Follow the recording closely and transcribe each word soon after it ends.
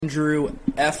Andrew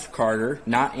F. Carter,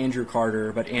 not Andrew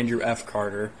Carter, but Andrew F.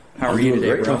 Carter. How are you today,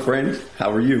 great, bro? my friend.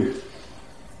 How are you?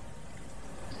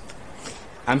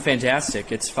 I'm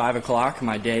fantastic. It's 5 o'clock.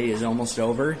 My day is almost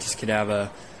over. Just could have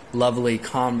a lovely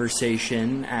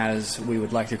conversation, as we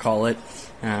would like to call it.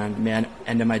 And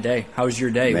end of my day. How was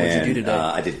your day? What did you do today?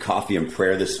 I did coffee and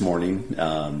prayer this morning.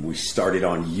 We started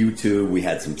on YouTube. We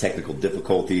had some technical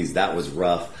difficulties. That was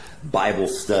rough. Bible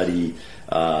study.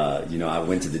 I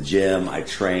went to the gym. I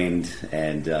trained,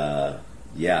 and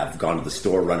I've gone to the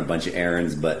store, run a bunch of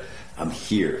errands. But I'm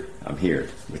here. I'm here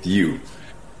with you,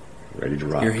 ready to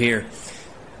rock. You're here,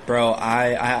 bro.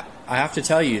 I have to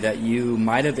tell you that you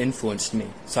might have influenced me.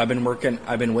 So I've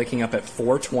been waking up at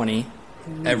 4:20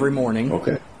 every morning.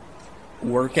 Okay.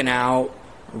 Working out,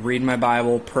 reading my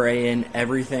Bible, praying,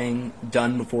 everything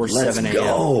done before 7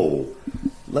 a.m.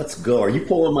 Let's go. Are you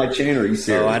pulling my chain or are you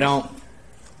serious? No, I don't.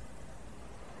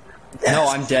 No,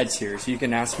 I'm dead serious. You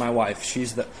can ask my wife.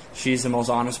 She's the most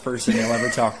honest person you'll ever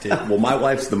talk to. Well, my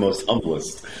wife's the most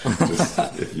humblest, just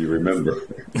if you remember.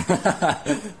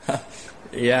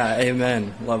 Yeah,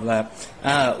 amen. Love that.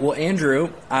 Well, Andrew,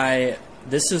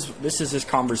 this is his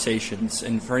conversations,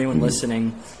 and for anyone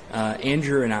listening,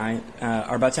 Andrew and I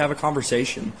are about to have a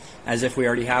conversation, as if we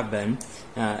already have been,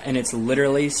 and it's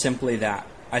literally simply that.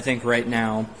 I think right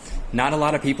now, not a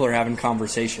lot of people are having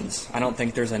conversations. I don't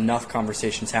think there's enough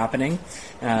conversations happening,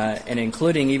 and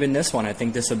including even this one. I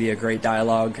think this will be a great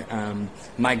dialogue.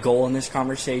 My goal in this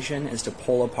conversation is to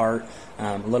pull apart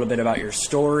a little bit about your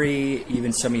story,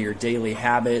 even some of your daily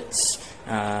habits,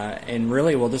 and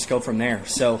really we'll just go from there.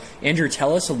 So, Andrew,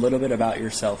 tell us a little bit about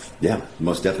yourself. Yeah,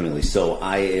 most definitely. So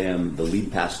I am the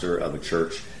lead pastor of a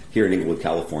church here in Inglewood,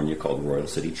 California called Royal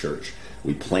City Church.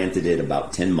 We planted it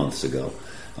about 10 months ago.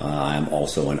 I'm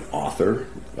also an author.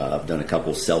 I've done a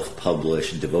couple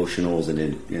self-published devotionals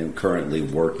and currently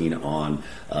working on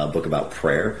a book about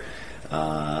prayer.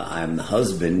 I'm the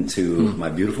husband to my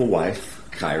beautiful wife,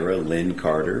 Kyra Lynn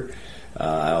Carter.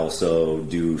 I also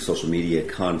do social media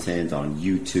content on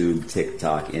YouTube,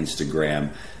 TikTok,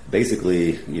 Instagram.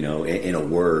 Basically, in a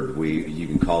word, you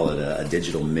can call it a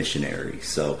digital missionary.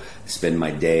 So I spend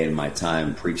my day and my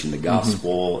time preaching the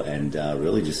gospel and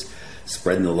really just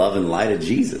spreading the love and light of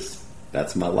Jesus.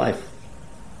 That's my life.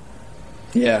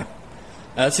 Yeah,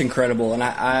 that's incredible. And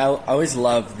I always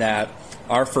love that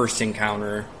our first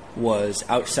encounter was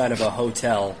outside of a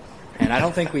hotel. And I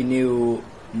don't think we knew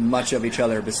much of each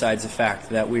other besides the fact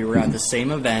that we were at the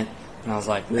same event. And I was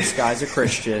like, this guy's a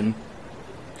Christian.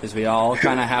 Because we all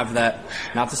kind of have that,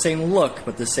 not the same look,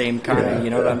 but the same kind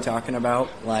of, what I'm talking about?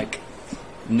 Like,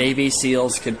 Navy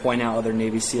SEALs could point out other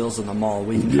Navy SEALs in the mall.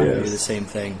 We can kind of do the same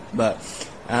thing. But,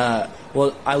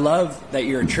 well, I love that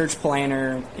you're a church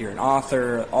planner, you're an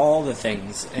author, all the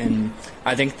things. And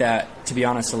I think that, to be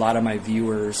honest, a lot of my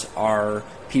viewers are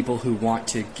people who want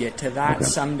to get to that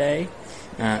someday.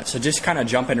 So just kind of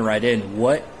jumping right in,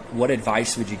 what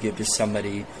advice would you give to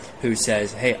somebody who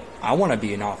says, hey, I want to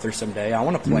be an author someday. I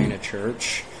want to play in a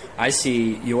church. I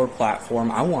see your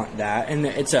platform. I want that. And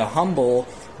it's a humble,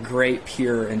 great,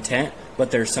 pure intent,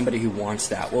 but there's somebody who wants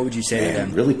that. What would you say to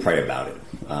them? Really pray about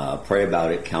it. Pray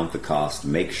about it. Count the cost.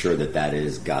 Make sure that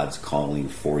is God's calling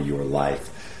for your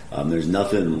life. There's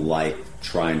nothing like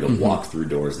trying to walk through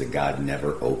doors that God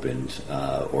never opened,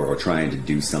 or trying to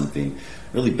do something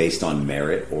really based on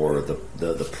merit or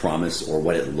the promise or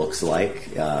what it looks like.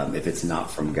 If it's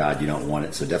not from God, you don't want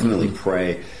it. So definitely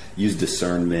pray, use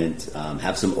discernment,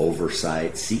 have some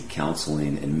oversight, seek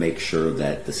counseling, and make sure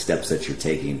that the steps that you're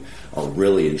taking are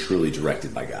really and truly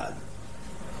directed by God.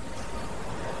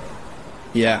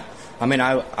 Yeah. I mean,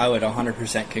 I would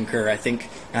 100% concur. I think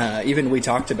even we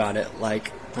talked about it,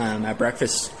 like, at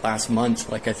breakfast last month.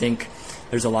 Like, I think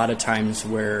there's a lot of times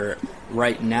where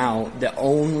right now the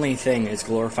only thing is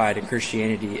glorified in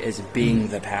Christianity is being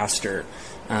the pastor.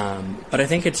 But I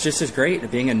think it's just as great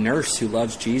being a nurse who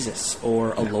loves Jesus,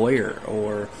 or a lawyer,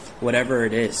 or whatever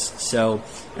it is. So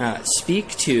speak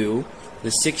to the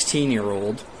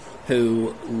 16-year-old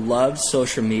who loves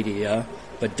social media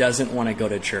but doesn't want to go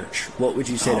to church. What would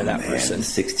you say to that person? The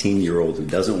 16-year-old who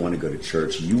doesn't want to go to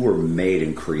church, you were made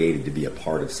and created to be a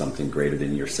part of something greater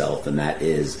than yourself, and that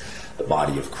is the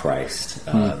body of Christ.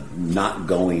 Not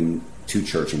going to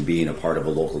church and being a part of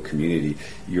a local community,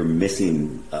 you're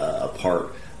missing a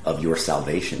part of your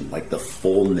salvation, like the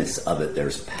fullness of it.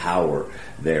 There's power,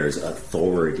 there's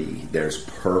authority, there's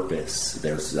purpose,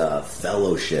 there's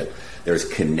fellowship, there's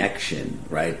connection,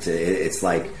 right? It's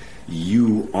like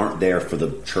you aren't there for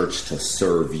the church to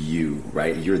serve you,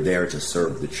 right? You're there to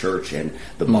serve the church, and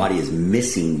the body is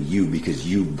missing you because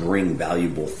you bring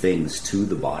valuable things to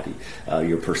the body.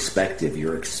 Your perspective,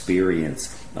 your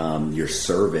experience, your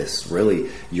service, really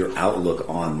your outlook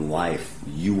on life.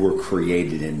 You were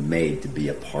created and made to be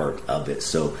a part of it.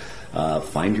 So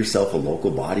find yourself a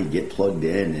local body, get plugged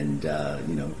in,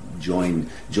 and join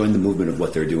the movement of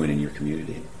what they're doing in your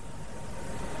community.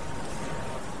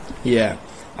 Yeah,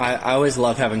 I always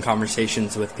love having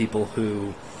conversations with people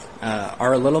who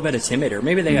are a little bit timid, or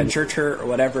maybe they got church hurt or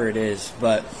whatever it is.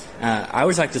 But I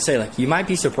always like to say, like, you might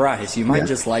be surprised. You might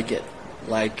just like it.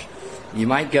 Like, you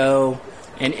might go,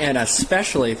 and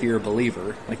especially if you're a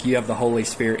believer, like, you have the Holy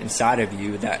Spirit inside of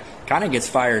you that kind of gets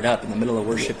fired up in the middle of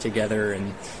worship together.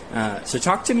 And so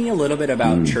talk to me a little bit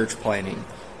about church planning.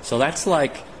 So that's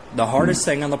like the hardest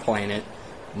thing on the planet.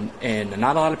 And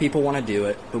not a lot of people want to do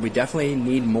it, but we definitely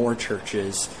need more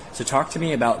churches. So talk to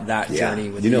me about that journey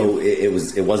with you.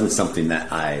 It wasn't something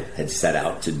that I had set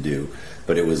out to do,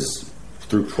 but it was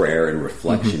through prayer and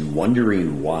reflection,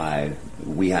 wondering why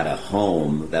we had a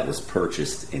home that was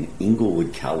purchased in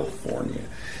Inglewood, California.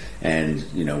 And,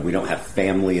 we don't have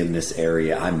family in this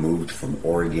area. I moved from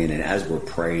Oregon, and as we're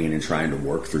praying and trying to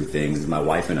work through things, my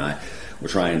wife and I were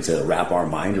trying to wrap our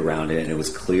mind around it, and it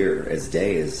was clear as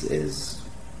day is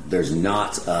there's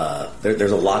not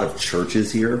there's a lot of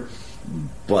churches here,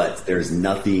 but there's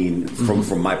nothing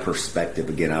from my perspective.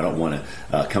 Again, I don't want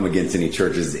to come against any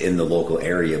churches in the local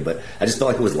area, but I just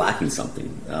felt like it was lacking something.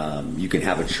 You can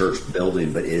have a church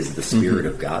building, but is the Spirit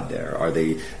of God there? Are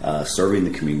they serving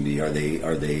the community? Are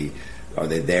they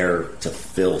there to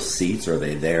fill seats? Are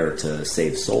they there to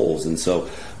save souls? And so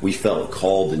we felt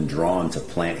called and drawn to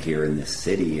plant here in this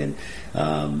city. And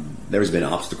there's been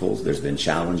obstacles, there's been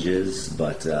challenges,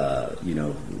 but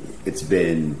it's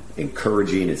been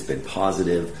encouraging, it's been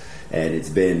positive, and it's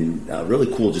been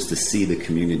really cool just to see the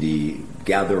community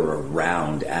gather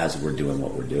around as we're doing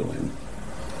what we're doing.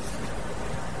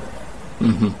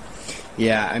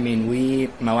 Yeah, I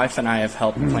mean, my wife and I have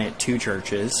helped plant 2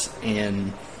 churches,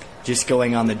 and just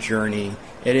going on the journey,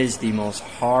 it is the most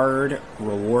hard,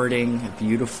 rewarding,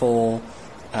 beautiful,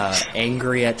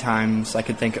 angry at times. I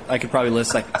could probably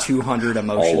list like 200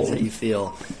 emotions that you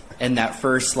feel in that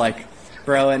first,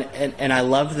 bro. And I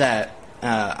love that.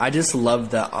 I just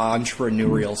love the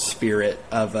entrepreneurial spirit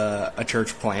of a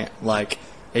church plant. Like,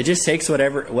 it just takes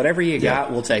whatever you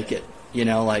got, we'll take it.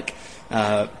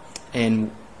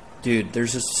 And dude,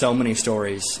 there's just so many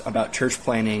stories about church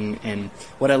planning, and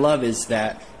what I love is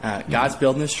that God's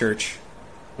building this church.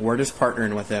 We're just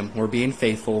partnering with Him. We're being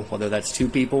faithful, whether that's 2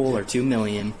 people or 2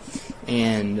 million.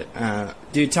 And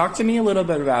dude, talk to me a little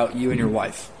bit about you and your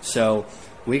wife. So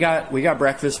we got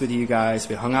breakfast with you guys.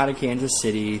 We hung out in Kansas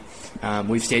City.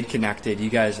 We've stayed connected. You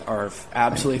guys are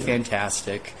absolutely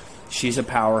fantastic. She's a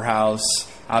powerhouse.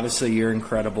 Obviously, you're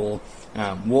incredible.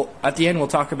 At the end, we'll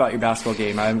talk about your basketball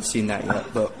game. I haven't seen that yet,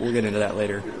 but we'll get into that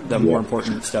later. The more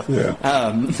important stuff. Yeah.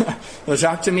 Well,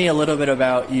 talk to me a little bit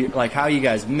about you, like how you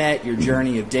guys met, your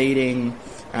journey of dating,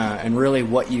 and really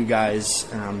what you guys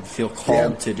feel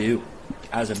called to do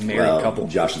as a married couple.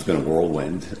 Josh has been a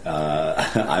whirlwind.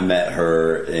 I met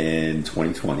her in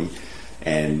 2020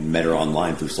 and met her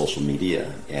online through social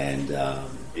media, and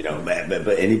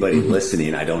but anybody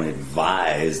listening, I don't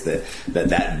advise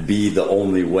that be the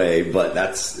only way, but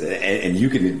that's, and you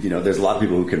can, there's a lot of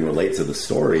people who can relate to the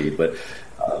story, but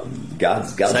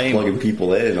God's plugging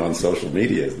people in on social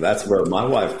media. That's where my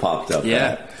wife popped up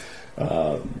at.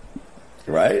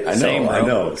 Right? I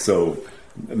know. So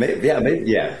maybe,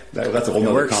 that's a whole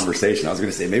nother conversation. I was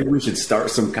going to say, maybe we should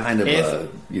start some kind of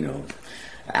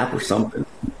app or something.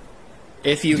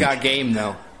 If you got game,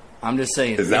 though. I'm just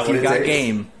saying, if you got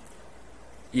game,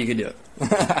 you could do it.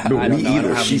 I don't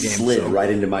know. She slid right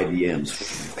into my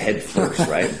DMs head first,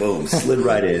 right? Boom, slid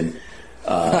right in.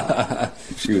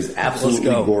 She was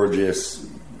absolutely gorgeous,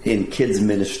 in kids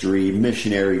ministry,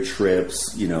 missionary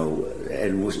trips,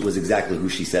 and was exactly who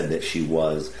she said that she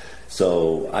was.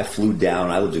 So I flew down.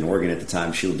 I lived in Oregon at the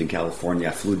time. She lived in California.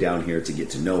 I flew down here to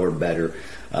get to know her better.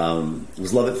 It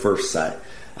was love at first sight.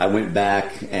 I went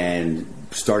back and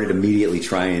started immediately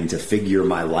trying to figure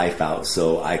my life out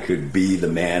so I could be the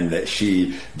man that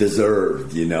she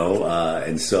deserved,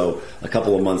 and so a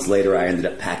couple of months later, I ended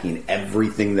up packing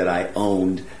everything that I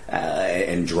owned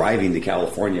and driving to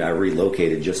California. I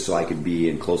relocated just so I could be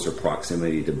in closer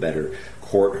proximity to better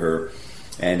court her.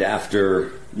 And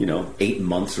after, 8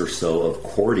 months or so of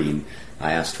courting,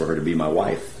 I asked for her to be my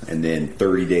wife. And then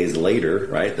 30 days later,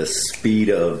 right, the speed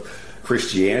of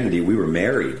Christianity, we were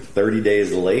married. 30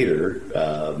 days later,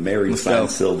 married, signed,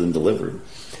 sealed, and delivered.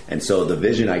 And so the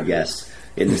vision, I guess,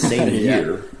 in the same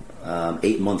year,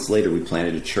 8 months later, we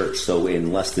planted a church. So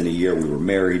in less than a year, we were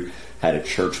married, had a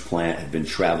church plant, had been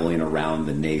traveling around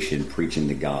the nation preaching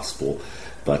the gospel.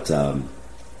 But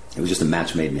it was just a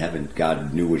match made in heaven.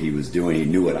 God knew what he was doing. He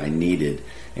knew what I needed.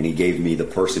 And he gave me the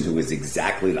person who was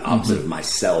exactly the opposite of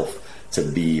myself to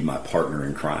be my partner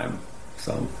in crime.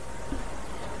 So,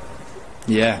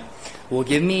 yeah. Well,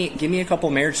 give me a couple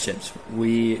marriage tips.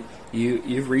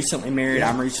 You've recently married. Yeah.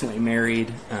 I'm recently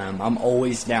married. I'm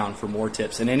always down for more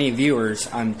tips. And any viewers,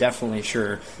 I'm definitely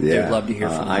sure they'd love to hear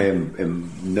from you. I am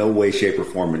in no way, shape, or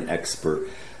form an expert,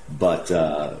 but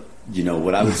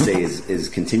what I would say is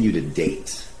continue to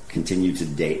date. Continue to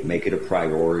date. Make it a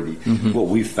priority. What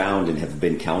we've found and have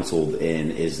been counseled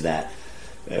in is that,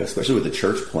 especially with the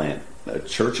church plant, a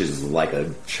church is like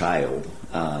a child,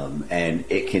 and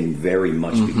it can very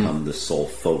much become the sole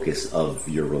focus of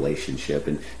your relationship.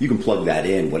 And you can plug that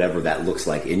in, whatever that looks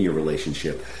like in your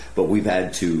relationship. But we've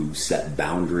had to set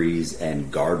boundaries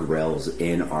and guardrails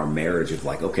in our marriage of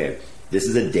like, okay, this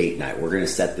is a date night. We're going to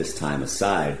set this time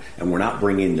aside, and we're not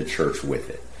bringing the church with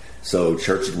it. So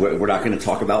church, we're not going to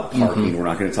talk about parking. We're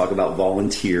not going to talk about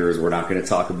volunteers. We're not going to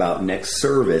talk about next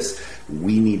service.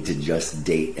 We need to just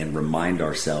date and remind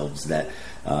ourselves that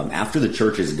after the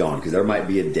church is gone, because there might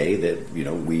be a day that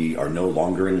we are no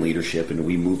longer in leadership and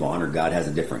we move on, or God has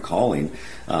a different calling.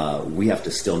 We have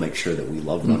to still make sure that we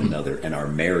love one another and are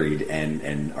married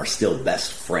and are still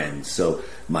best friends. So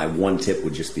my one tip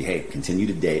would just be, hey, continue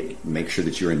to date. Make sure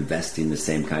that you're investing the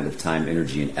same kind of time,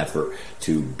 energy, and effort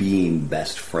to being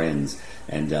best friends,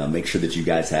 and make sure that you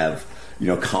guys have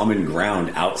common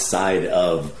ground outside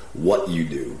of what you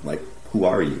do. Like, who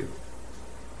are you?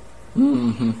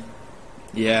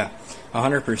 Yeah,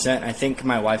 100%. I think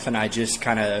my wife and I just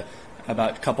kind of,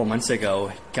 about a couple months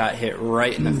ago, got hit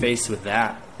right in the face with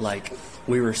that. Like,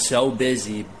 we were so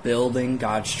busy building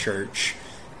God's church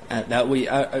that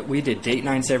we did date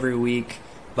nights every week,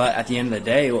 but at the end of the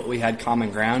day, what we had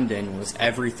common ground in was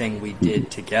everything we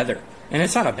did together. And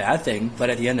it's not a bad thing, but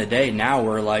at the end of the day, now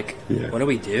we're like, what do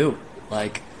we do?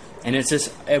 Like, and it's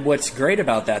just, what's great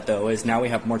about that, though, is now we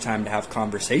have more time to have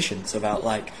conversations about,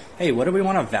 like, hey, what do we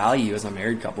want to value as a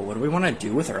married couple? What do we want to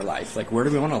do with our life? Like, where do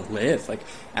we want to live? Like,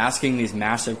 asking these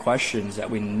massive questions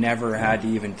that we never had to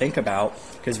even think about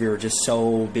because we were just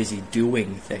so busy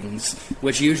doing things,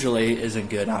 which usually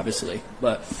isn't good, obviously.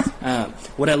 But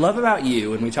what I love about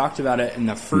you, and we talked about it in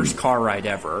the first car ride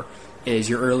ever, is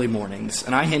your early mornings.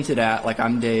 And I hinted at, like,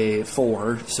 I'm day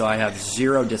 4, so I have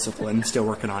zero discipline, still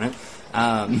working on it.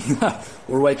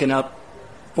 We're waking up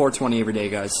 4:20 every day,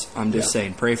 guys. I'm just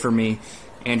saying, pray for me.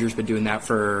 Andrew's been doing that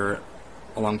for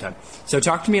a long time. So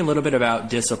talk to me a little bit about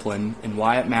discipline and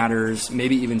why it matters,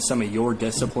 maybe even some of your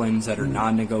disciplines that are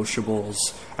non-negotiables,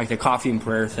 like the coffee and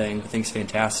prayer thing. I think is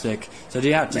fantastic. So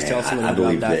just tell us a little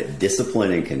bit about that. I believe that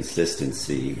discipline and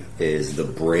consistency is the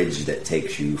bridge that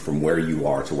takes you from where you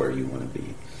are to where you want to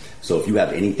be. So if you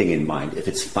have anything in mind, if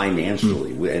it's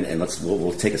financially, and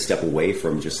we'll take a step away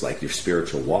from just like your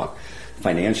spiritual walk.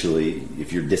 Financially,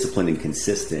 if you're disciplined and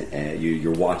consistent, and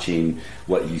you're watching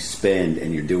what you spend,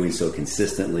 and you're doing so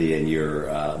consistently, and you're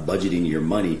budgeting your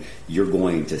money, you're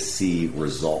going to see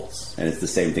results. And it's the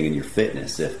same thing in your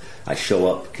fitness. If I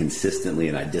show up consistently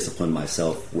and I discipline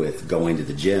myself with going to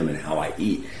the gym and how I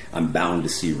eat, I'm bound to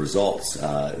see results.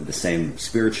 The same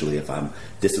spiritually, if I'm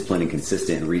disciplined and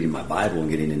consistent in reading my Bible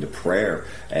and getting into prayer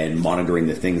and monitoring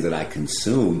the things that I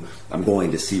consume, I'm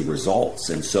going to see results.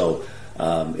 And so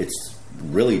it's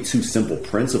really 2 simple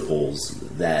principles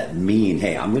that mean,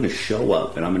 hey, I'm going to show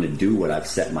up and I'm going to do what I've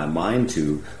set my mind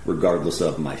to, regardless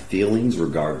of my feelings,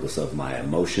 regardless of my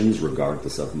emotions,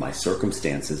 regardless of my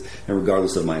circumstances, and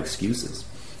regardless of my excuses.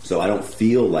 So I don't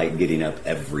feel like getting up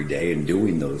every day and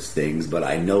doing those things, but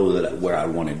I know that where I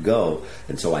want to go,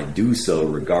 and so I do so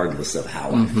regardless of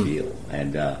how I feel.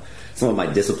 And some of my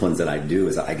disciplines that I do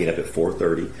is I get up at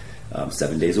 4:30.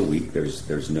 7 days a week.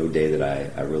 There's no day that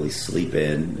I really sleep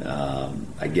in.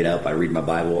 I get up, I read my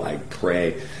Bible, I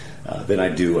pray. Then I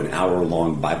do an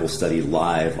hour-long Bible study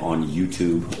live on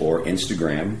YouTube or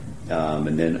Instagram.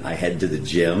 And then I head to the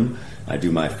gym. I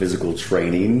do my physical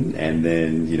training, and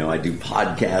then I do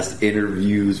podcast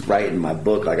interviews, writing my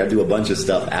book. Like, I do a bunch of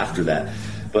stuff after that.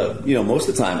 But most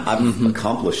of the time I've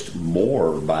accomplished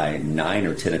more by 9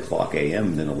 or 10 o'clock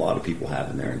a.m. than a lot of people have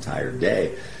in their entire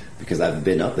day, because I've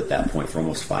been up at that point for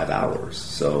almost 5 hours.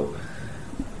 So,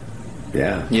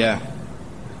 yeah.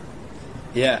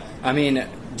 I mean,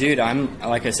 dude,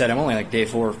 like I said, I'm only like day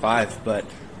 4 or 5, but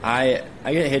I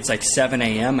get hits like 7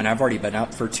 a.m. and I've already been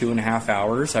up for 2.5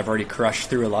 hours. I've already crushed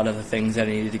through a lot of the things that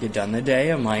I needed to get done the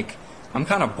day. I'm like, I'm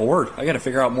kind of bored. I got to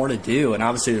figure out more to do. And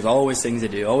obviously there's always things to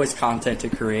do, always content to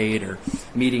create or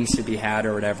meetings to be had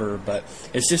or whatever. But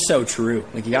it's just so true.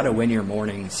 Like, you got to win your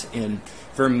mornings. And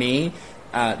for me,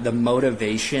 the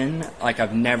motivation, like,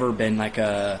 I've never been like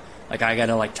a like I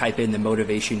gotta like type in the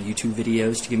motivation YouTube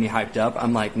videos to get me hyped up.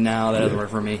 I'm like, no, that doesn't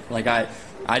work for me. Like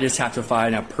I just have to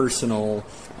find a personal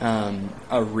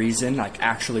a reason, like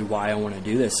actually why I want to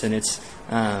do this, and it's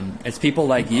people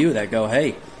like you that go,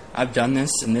 hey, I've done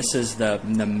this, and this is the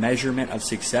measurement of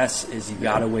success is you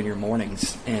got to win your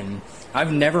mornings. And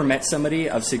I've never met somebody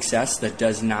of success that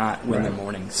does not win their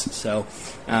mornings. So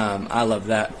I love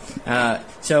that.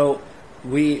 So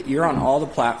you're on all the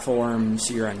platforms.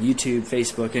 You're on YouTube,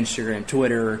 Facebook, Instagram,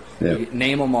 Twitter. Yep.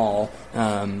 Name them all. They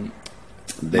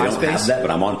don't have that,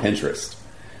 but I'm on Pinterest.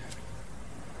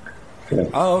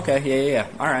 Oh, okay. Yeah.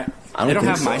 All right. They don't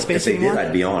have so. MySpace if they anymore? did,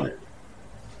 I'd be on it.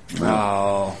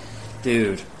 Oh,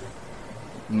 dude.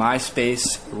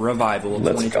 MySpace revival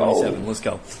 2027. Let's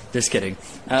go. Just kidding.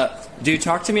 Dude,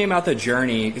 talk to me about the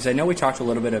journey, because I know we talked a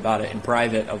little bit about it in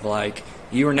private of like,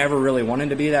 you were never really wanting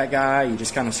to be that guy. You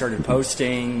just kind of started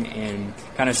posting and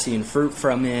kind of seeing fruit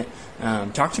from it.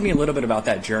 Talk to me a little bit about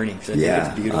that journey, because I think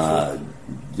it's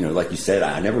beautiful. Like you said,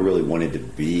 I never really wanted to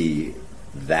be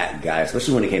that guy,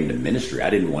 especially when it came to ministry. I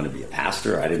didn't want to be a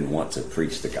pastor. I didn't want to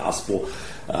preach the gospel.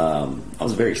 I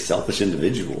was a very selfish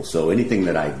individual. So anything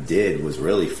that I did was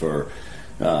really for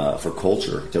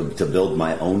culture, to build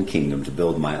my own kingdom, to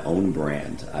build my own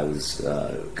brand. I was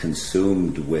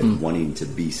consumed with wanting to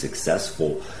be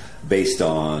successful based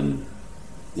on,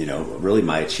 really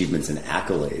my achievements and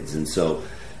accolades. And so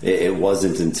it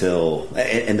wasn't until,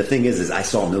 and the thing is I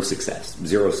saw no success,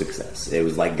 zero success. It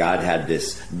was like God had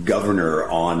this governor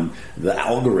on the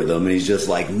algorithm, and he's just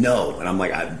like, no. And I'm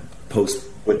like, I post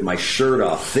with my shirt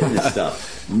off, fitness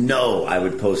stuff. No, I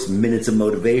would post minutes of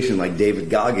motivation like David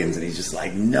Goggins, and he's just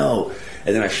like, no.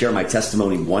 And then I share my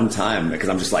testimony one time because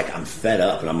I'm just like, I'm fed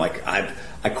up, and I'm like, I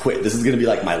quit. This is going to be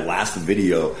like my last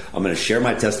video. I'm going to share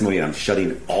my testimony, and I'm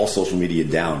shutting all social media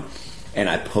down. And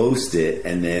I post it,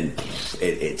 and then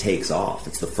it takes off.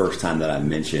 It's the first time that I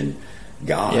mention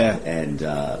God. Yeah. And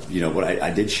what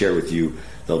I did share with you,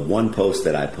 the one post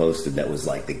that I posted that was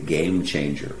like the game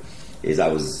changer, is I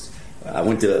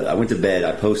went to bed,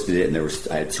 I posted it,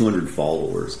 and I had 200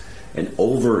 followers, and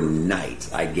overnight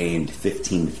I gained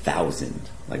 15,000.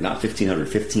 Like not 1,500,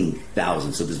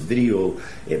 15,000. So this video,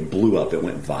 it blew up, it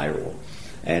went viral.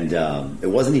 And it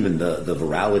wasn't even the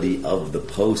virality of the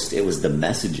post, it was the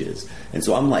messages. And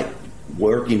so I'm like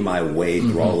working my way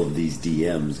through all of these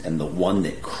DMs, and the one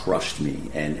that crushed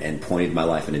me and pointed my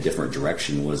life in a different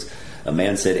direction was a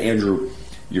man said, Andrew,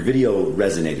 your video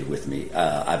resonated with me.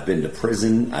 I've been to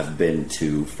prison, I've been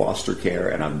to foster care,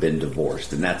 and I've been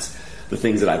divorced. And that's the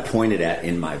things that I pointed at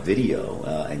in my video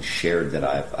and shared that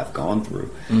I've gone through.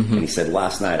 And he said,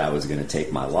 last night I was going to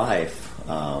take my life,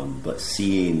 but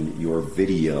seeing your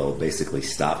video basically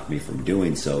stopped me from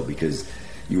doing so because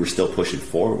you were still pushing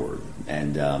forward.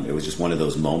 And it was just one of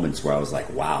those moments where I was like,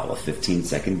 wow, a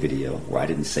 15-second video where I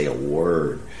didn't say a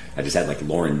word. I just had like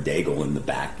Lauren Daigle in the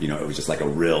back. It was just like a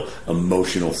real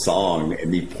emotional song, and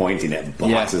me pointing at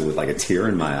boxes with like a tear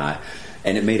in my eye.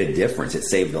 And it made a difference. It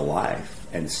saved a life.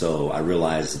 And so I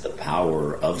realized the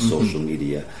power of social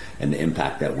media and the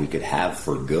impact that we could have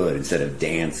for good, instead of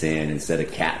dancing, instead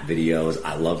of cat videos.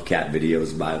 I love cat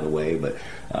videos, by the way, but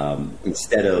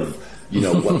instead of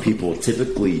what people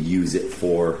typically use it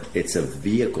for, it's a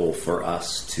vehicle for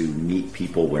us to meet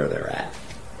people where they're at.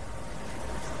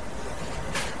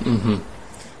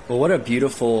 Well, what a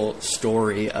beautiful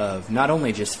story of not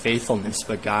only just faithfulness,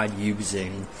 but God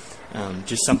using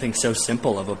just something so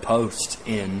simple of a post.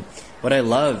 And what I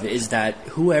love is that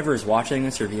whoever's watching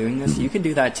this or viewing this, you can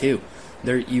do that too.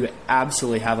 You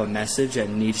absolutely have a message that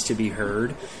needs to be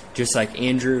heard, just like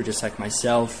Andrew, just like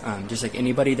myself, just like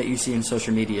anybody that you see in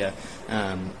social media.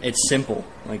 It's simple.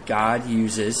 Like God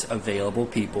uses available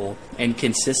people and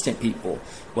consistent people,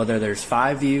 whether there's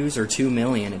 5 views or 2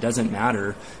 million, it doesn't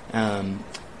matter.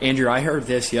 Andrew, I heard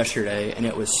this yesterday, and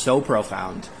it was so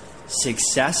profound.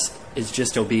 Success is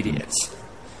just obedience.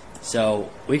 So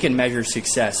we can measure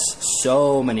success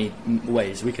so many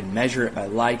ways. We can measure it by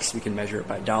likes. We can measure it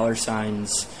by dollar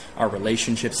signs, our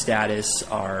relationship status,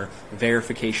 our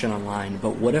verification online.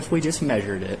 But what if we just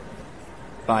measured it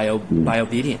by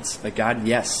obedience? Like, God,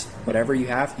 yes. Whatever you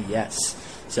have, yes.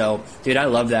 So, dude, I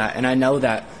love that. And I know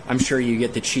that I'm sure you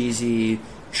get the cheesy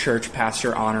church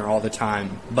pastor honor all the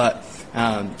time. But,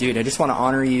 dude, I just want to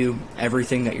honor you,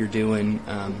 everything that you're doing.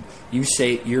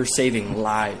 You're saving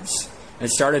lives. It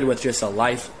started with just a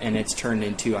life, and it's turned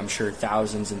into, I'm sure,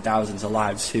 thousands and thousands of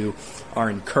lives who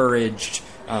are encouraged,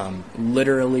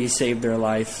 literally saved their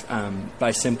life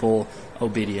by simple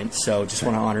obedience. So just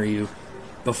want to honor you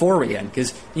before we end,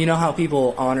 because you know how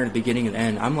people honor the beginning and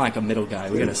end. I'm like a middle guy.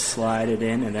 We got to slide it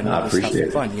in, and then we'll just have some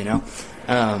fun,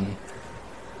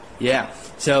 Yeah.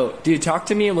 So, dude, talk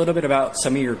to me a little bit about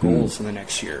some of your goals in the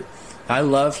next year. I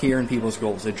love hearing people's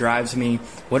goals. It drives me.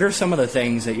 What are some of the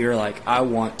things that you're like, I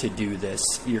want to do this?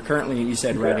 You're currently, you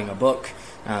said, writing a book.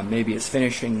 Maybe it's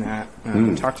finishing that.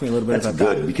 Talk to me a little bit about that.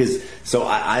 That's good, because so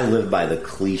I live by the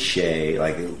cliche,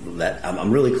 like that.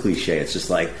 I'm really cliche. It's just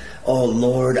like, oh,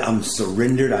 Lord, I'm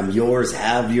surrendered. I'm yours.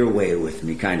 Have your way with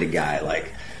me kind of guy.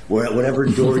 Like, whatever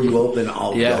door you open,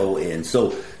 I'll go in.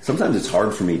 So sometimes it's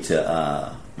hard for me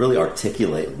to really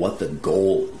articulate what the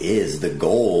goal is. The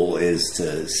goal is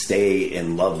to stay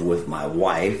in love with my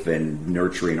wife and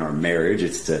nurturing our marriage.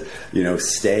 It's to,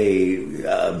 stay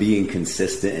being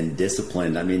consistent and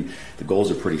disciplined. I mean, the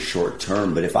goals are pretty short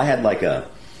term, but if I had like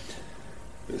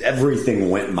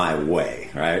everything went my way,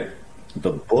 right?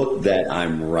 The book that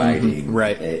I'm writing,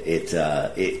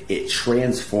 it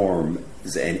transforms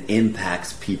and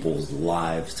impacts people's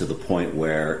lives to the point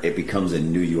where it becomes a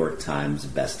New York Times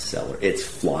bestseller. It's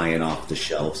flying off the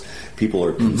shelves. People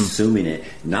are consuming it,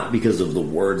 not because of the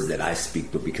words that I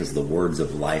speak, but because of the words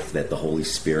of life that the Holy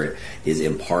Spirit is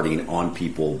imparting on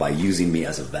people by using me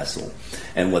as a vessel.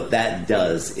 And what that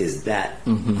does is that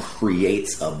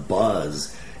creates a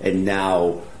buzz. And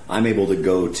now I'm able to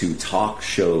go to talk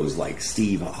shows like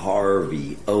Steve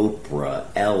Harvey, Oprah,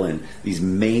 Ellen, these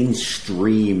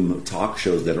mainstream talk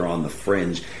shows that are on the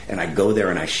fringe. And I go there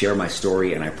and I share my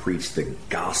story and I preach the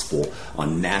gospel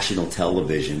on national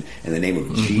television. And the name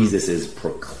of Jesus is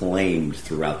proclaimed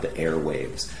throughout the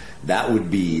airwaves. That would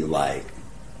be like,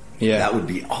 that would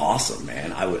be awesome,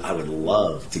 man. I would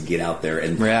love to get out there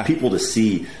and people to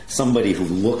see somebody who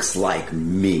looks like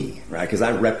me, right? Because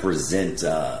I represent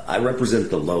the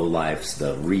lowlifes,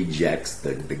 the rejects,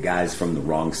 the guys from the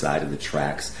wrong side of the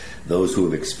tracks, those who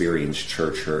have experienced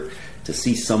church hurt. To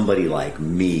see somebody like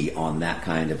me on that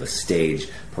kind of a stage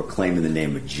proclaiming the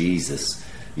name of Jesus,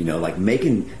 like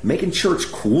making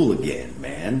church cool again,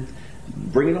 man.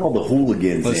 Bringing all the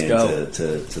hooligans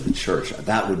to the church.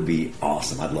 That would be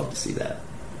awesome. I'd love to see that.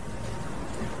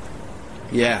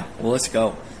 Yeah, well, let's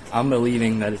go. I'm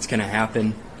believing that it's going to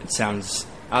happen. It sounds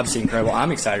obviously incredible.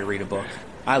 I'm excited to read a book.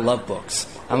 I love books.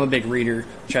 I'm a big reader.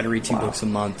 Try to read 2 books a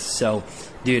month. So,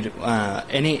 dude,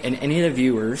 any of the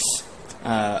viewers,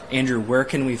 Andrew, where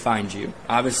can we find you?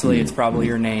 Obviously, it's probably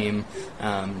your name.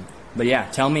 But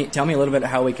yeah, tell me a little bit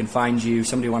how we can find you.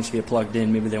 Somebody wants to get plugged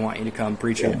in. Maybe they want you to come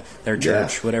preach at their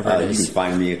church, whatever it is. You can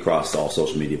find me across all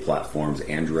social media platforms.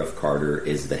 Andrew F. Carter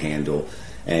is the handle.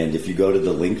 And if you go to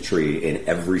the link tree in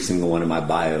every single one of my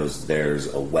bios, there's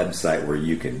a website where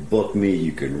you can book me,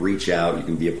 you can reach out, you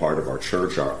can be a part of our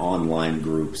church, our online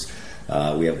groups.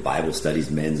 We have Bible studies,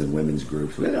 men's and women's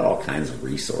groups. We've got all kinds of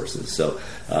resources. So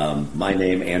my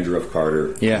name, Andrew F. Carter,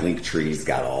 link tree's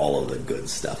got all of the good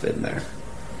stuff in there.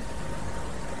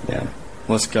 Yeah.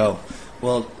 Let's go.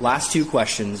 Well, last 2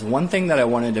 questions. One thing that I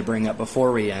wanted to bring up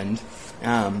before we end,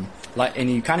 and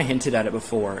you kind of hinted at it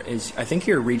before, is I think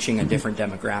you're reaching a different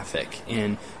demographic.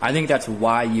 And I think that's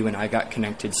why you and I got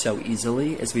connected so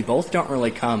easily, is we both don't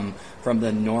really come from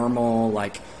the normal,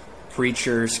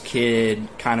 preacher's kid,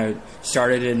 kind of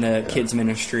started in the kids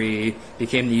ministry,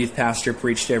 became the youth pastor,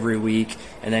 preached every week,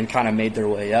 and then kind of made their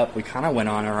way up. We kind of went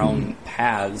on our own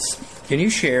paths. Can you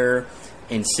share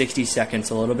in 60 seconds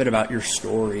a little bit about your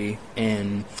story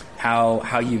and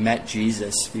how you met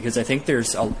Jesus? Because I think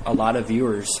there's a lot of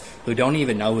viewers who don't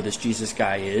even know who this Jesus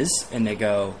guy is, and they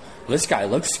go, well, this guy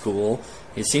looks cool,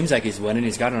 it seems like he's winning,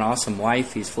 he's got an awesome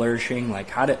wife, he's flourishing,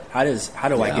 how do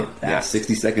I get that?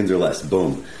 60 seconds or less.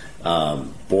 Boom.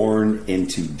 Born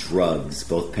into drugs,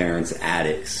 both parents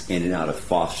addicts, in and out of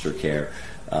foster care,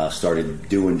 started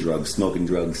doing drugs, smoking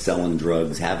drugs, selling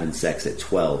drugs, having sex at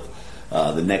 12.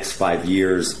 The next 5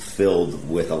 years filled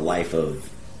with a life of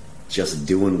just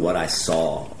doing what I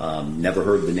saw. Never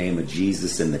heard the name of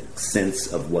Jesus in the sense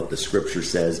of what the scripture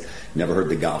says. Never heard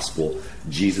the gospel.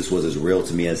 Jesus was as real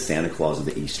to me as Santa Claus or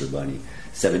the Easter Bunny.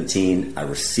 17, I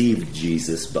received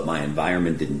Jesus, but my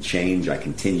environment didn't change. I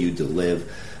continued to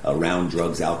live around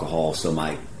drugs, alcohol, so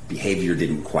my behavior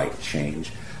didn't quite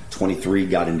change. 23,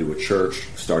 got into a church,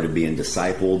 started being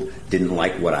discipled, didn't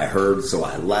like what I heard, so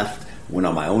I left. Went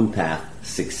on my own path,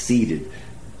 succeeded,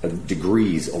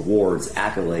 degrees, awards,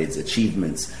 accolades,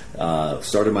 achievements,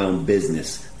 started my own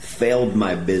business, failed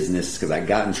my business because I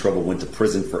got in trouble, went to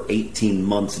prison for 18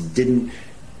 months, didn't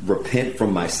repent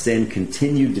from my sin,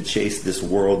 continued to chase this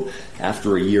world.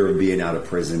 After a year of being out of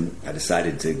prison, I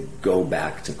decided to go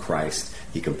back to Christ.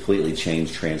 He completely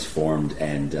changed, transformed,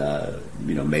 and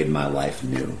made my life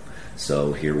new.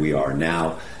 So here we are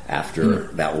now, after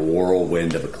that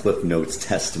whirlwind of a Cliff Notes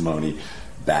testimony,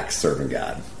 back serving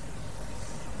God.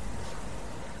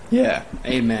 Yeah,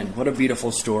 amen. What a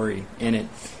beautiful story in it.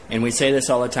 And we say this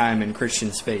all the time in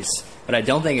Christian space, but I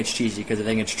don't think it's cheesy because I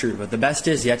think it's true. But the best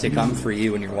is yet to come for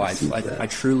you and your wife. I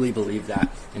truly believe that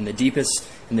in the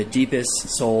deepest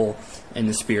soul and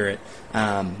the spirit.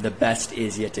 The best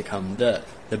is yet to come. The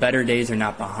better days are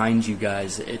not behind you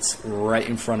guys. It's right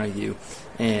in front of you.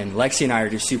 And Lexi and I are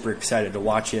just super excited to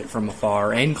watch it from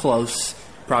afar and close.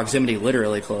 Proximity,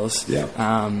 literally close. Yeah.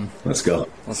 Let's go.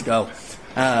 Let's go.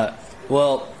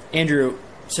 Well, Andrew,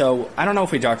 so I don't know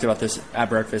if we talked about this at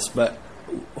breakfast, but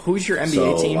who's your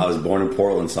NBA team? I was born in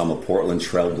Portland, so I'm a Portland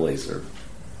Trailblazer.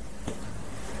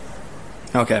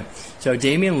 Okay. So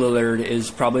Damian Lillard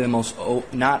is probably the most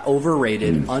not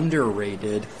overrated,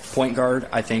 underrated point guard,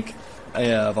 I think,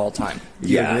 of all time. Do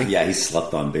you agree? Yeah, he's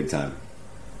slept on big time.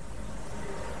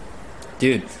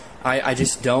 Dude, I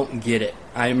just don't get it.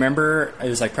 I remember it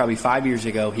was like probably 5 years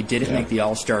ago, he didn't make the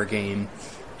All-Star game,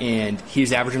 and he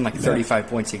was averaging like 35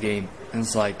 points a game. And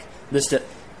it's like,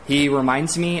 he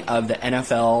reminds me of the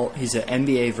NFL. He's an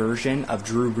NBA version of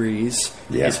Drew Brees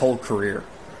his whole career.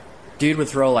 Dude would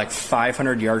throw like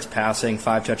 500 yards passing,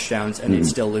 5 touchdowns, and he'd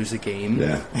still lose a game.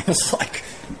 Yeah. It's like,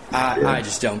 I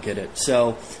just don't get it.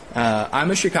 So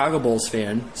I'm a Chicago Bulls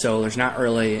fan, so there's not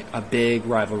really a big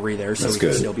rivalry there, so we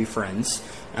can still be friends.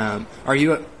 Are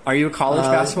you a college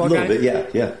basketball guy? A little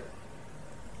bit, yeah.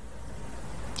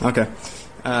 Okay.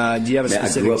 Do you have a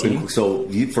specific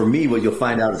team? For me, what you'll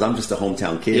find out is I'm just a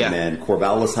hometown kid, man.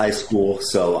 Corvallis High School,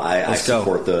 so I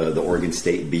support the Oregon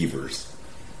State Beavers.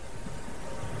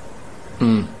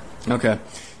 Okay.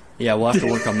 Yeah, we'll have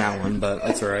to work on that one, but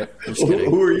that's all right. Just kidding.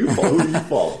 Who are you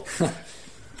following?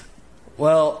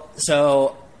 Well,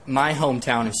 so my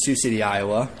hometown is Sioux City,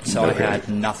 Iowa, so I had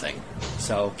nothing.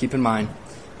 So keep in mind,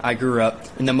 I grew up,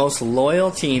 and the most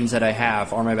loyal teams that I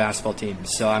have are my basketball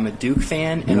teams. So I'm a Duke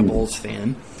fan and a Bulls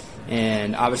fan.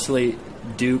 And obviously,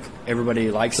 Duke,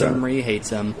 everybody likes him, Marie hates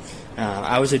him.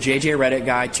 I was a JJ Redick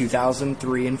guy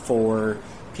 2003 and 4.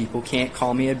 People can't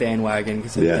call me a bandwagon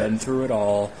because I've been through it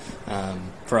all,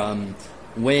 from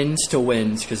wins to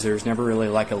wins, because there's never really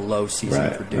like a low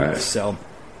season for Duke. So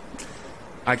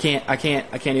I can't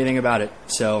do anything about it.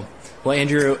 So, well,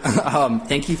 Andrew,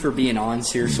 thank you for being on.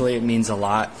 Seriously, it means a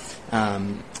lot.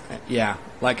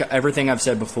 Like everything I've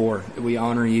said before, we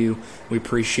honor you. We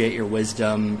appreciate your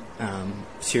wisdom.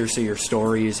 Seriously, your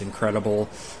story is incredible,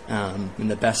 and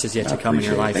the best is yet to come in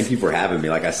your life. Thank you for having me.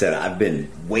 Like I said, I've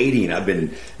been waiting.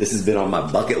 This has been on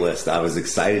my bucket list. I was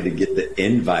excited to get the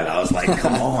invite. I was like,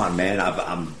 come on, man.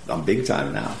 I'm big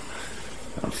time now.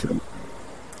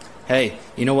 Hey,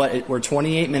 you know what? We're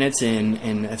 28 minutes in,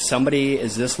 and if somebody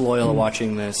is this loyal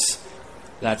watching this,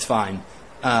 that's fine.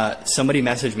 Somebody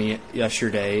messaged me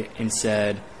yesterday and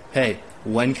said, hey,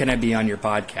 when can I be on your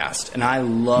podcast? And I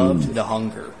loved the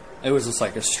hunger. It was just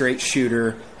like a straight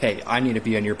shooter. Hey, I need to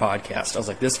be on your podcast. I was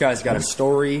like, this guy's got a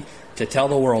story to tell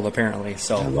the world, apparently.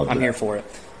 So I'm here for it.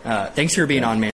 Thanks for being on, man.